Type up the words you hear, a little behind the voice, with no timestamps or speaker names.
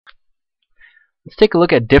Let's take a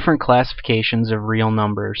look at different classifications of real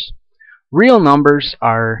numbers. Real numbers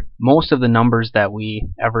are most of the numbers that we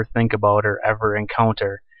ever think about or ever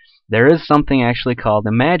encounter. There is something actually called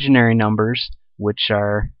imaginary numbers, which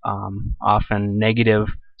are often negative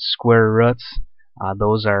square roots.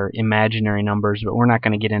 Those are imaginary numbers, but we're not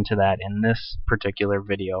going to get into that in this particular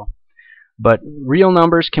video. But real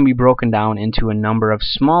numbers can be broken down into a number of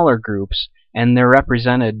smaller groups, and they're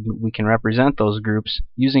represented. We can represent those groups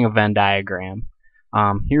using a Venn diagram.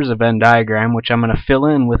 Here's a Venn diagram which I'm going to fill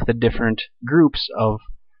in with the different groups of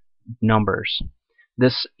numbers.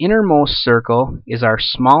 This innermost circle is our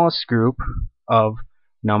smallest group of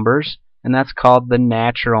numbers, and that's called the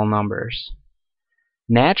natural numbers.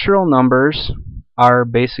 Natural numbers are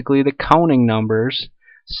basically the counting numbers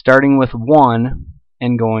starting with 1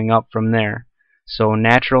 and going up from there. So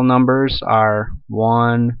natural numbers are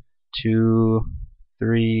 1, 2,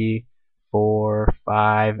 3, 4,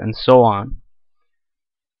 5, and so on.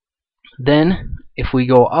 Then, if we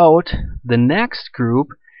go out, the next group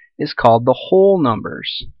is called the whole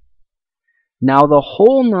numbers. Now, the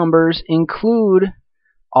whole numbers include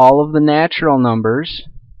all of the natural numbers,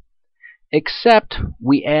 except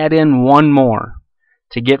we add in one more.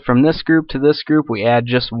 To get from this group to this group, we add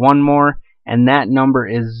just one more, and that number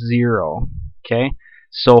is 0. Okay?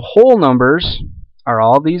 So whole numbers are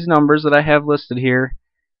all these numbers that I have listed here,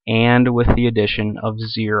 and with the addition of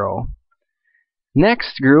 0.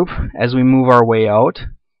 Next group, as we move our way out,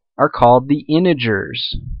 are called the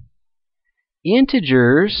integers.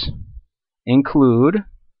 Integers include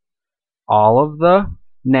all of the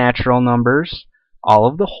natural numbers, all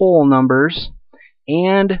of the whole numbers,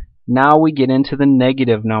 and now we get into the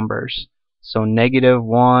negative numbers. So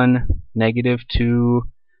 -1, -2,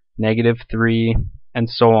 -3, and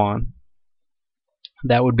so on.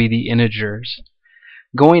 That would be the integers.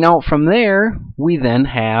 Going out from there, we then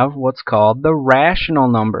have what's called the rational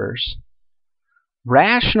numbers.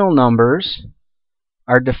 Rational numbers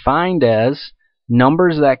are defined as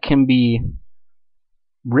numbers that can be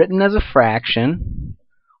written as a fraction,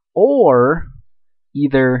 or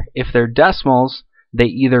either, if they're decimals, they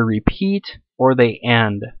either repeat or they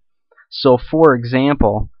end. So for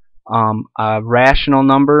example, a rational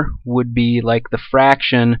number would be like the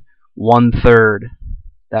fraction 1/3.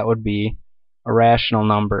 That would be a rational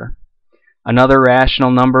number. Another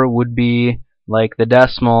rational number would be like the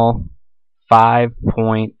decimal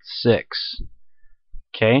 5.6.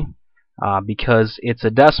 Okay? Because it's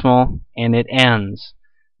a decimal and it ends.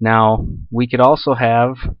 Now, we could also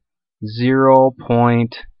have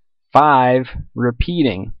 0.5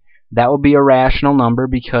 repeating. That would be a rational number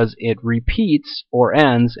because it repeats or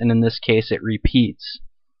ends, and in this case it repeats.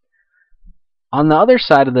 On the other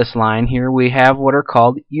side of this line here, we have what are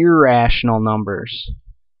called irrational numbers.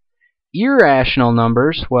 Irrational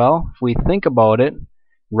numbers, well, if we think about it,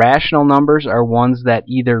 rational numbers are ones that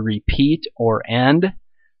either repeat or end.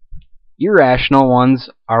 Irrational ones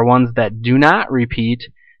are ones that do not repeat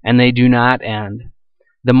and they do not end.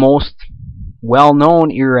 The most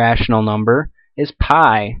well-known irrational number is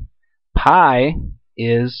pi. Pi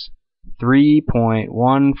is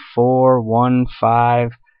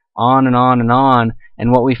 3.1415, on and on and on,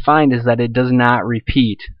 and what we find is that it does not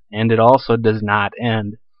repeat, and it also does not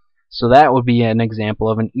end. So that would be an example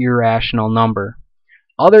of an irrational number.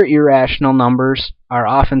 Other irrational numbers are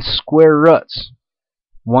often square roots,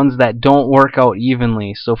 ones that don't work out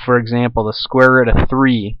evenly. So for example, the square root of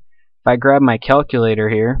 3. If I grab my calculator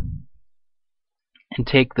here and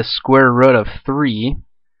take the square root of 3,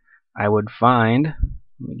 I would find,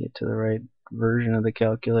 let me get to the right version of the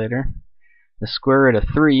calculator, the square root of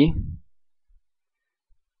 3,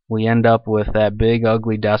 we end up with that big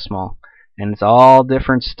ugly decimal. And it's all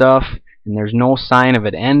different stuff, and there's no sign of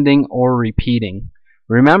it ending or repeating.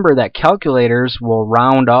 Remember that calculators will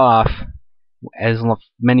round off as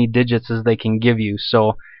many digits as they can give you,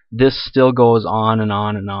 so this still goes on and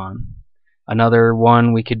on and on. Another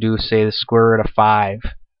one we could do, say, the square root of 5.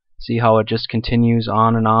 See how it just continues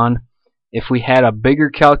on and on? If we had a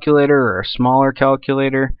bigger calculator or a smaller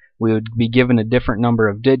calculator, we would be given a different number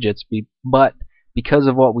of digits, but because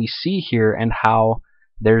of what we see here and how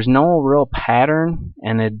there's no real pattern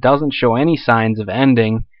and it doesn't show any signs of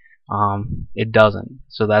ending, it doesn't.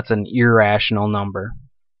 So that's an irrational number.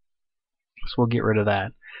 So we'll get rid of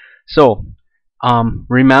that. So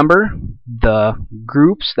remember, the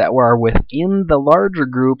groups that are within the larger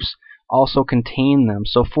groups also contain them.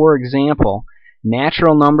 So for example,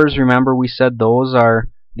 natural numbers, remember we said those are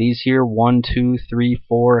these here, 1, 2, 3,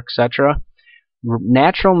 4, etc.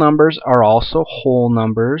 Natural numbers are also whole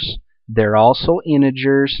numbers. They're also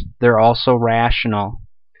integers. They're also rational.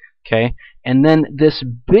 Okay? And then this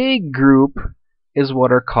big group is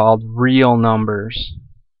what are called real numbers.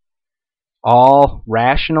 All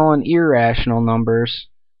rational and irrational numbers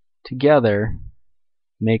together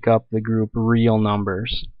make up the group real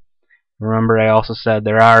numbers. Remember, I also said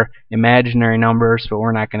there are imaginary numbers, but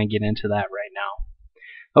we're not going to get into that right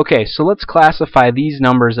now. Okay, so let's classify these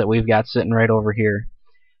numbers that we've got sitting right over here.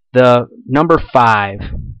 The number 5.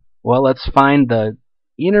 Well, let's find the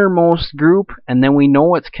innermost group, and then we know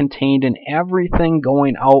what's contained in everything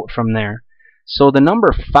going out from there. So the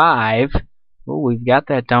number 5, well, we've got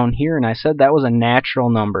that down here, and I said that was a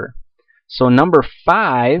natural number. So number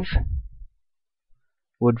 5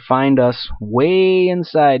 would find us way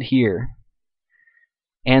inside here.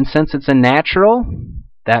 And since it's a natural,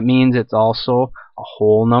 that means it's also a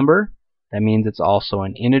whole number. That means it's also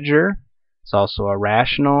an integer. It's also a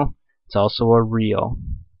rational. It's also a real.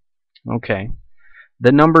 Okay.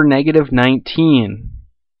 The number -19.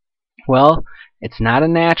 Well, it's not a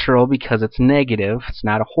natural because it's negative. It's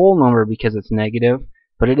not a whole number because it's negative,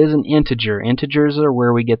 but it is an integer. Integers are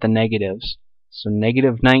where we get the negatives. So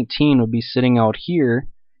 -19 would be sitting out here.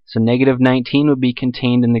 So -19 would be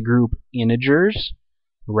contained in the group integers,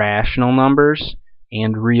 rational numbers,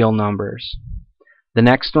 and real numbers. The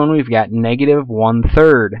next one we've got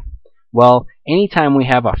 -1/3. Well, anytime we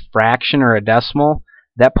have a fraction or a decimal,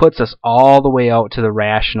 that puts us all the way out to the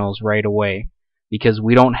rationals right away, because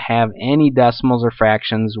we don't have any decimals or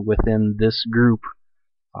fractions within this group.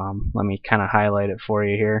 Let me kind of highlight it for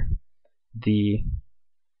you here.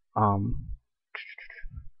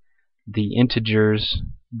 The integers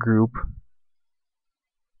group,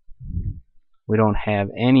 we don't have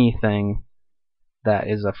anything that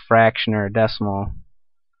is a fraction or a decimal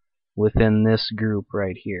within this group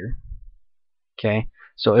right here. Okay,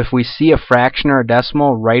 so if we see a fraction or a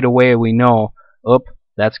decimal, right away we know, oop,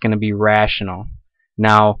 that's going to be rational.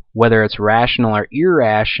 Now, whether it's rational or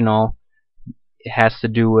irrational, it has to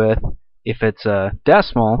do with if it's a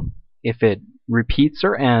decimal, if it repeats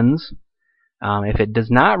or ends. If it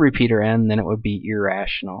does not repeat or end, then it would be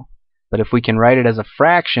irrational. But if we can write it as a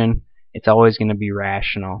fraction, it's always going to be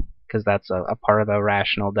rational, because that's a part of the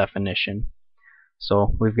rational definition.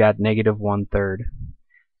 So we've got -1/3,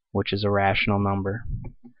 which is a rational number.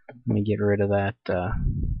 Let me get rid of that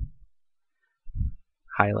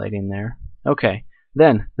highlighting there. Okay,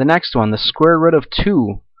 then the next one, the square root of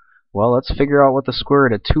 2. Well, let's figure out what the square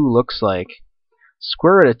root of 2 looks like.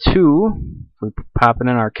 Square root of 2, if we pop it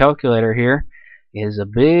in our calculator here, is a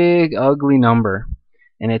big ugly number.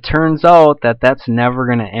 And it turns out that that's never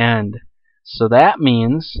going to end. So that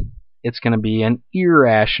means it's going to be an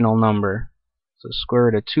irrational number. So square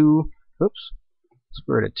root of 2, oops,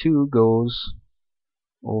 square root of 2 goes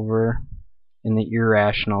over in the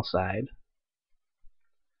irrational side,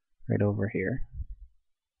 right over here.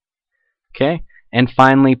 Okay, and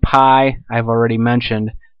finally pi, I've already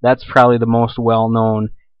mentioned, that's probably the most well-known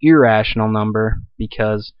irrational number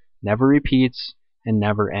because it never repeats and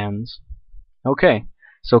never ends. Okay,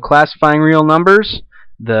 so classifying real numbers,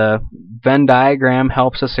 the Venn diagram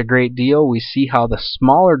helps us a great deal. We see how the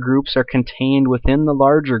smaller groups are contained within the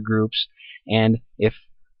larger groups, and if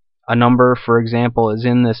a number, for example, is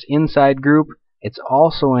in this inside group, it's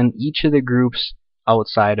also in each of the groups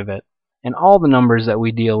outside of it. And all the numbers that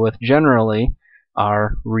we deal with generally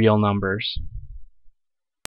are real numbers.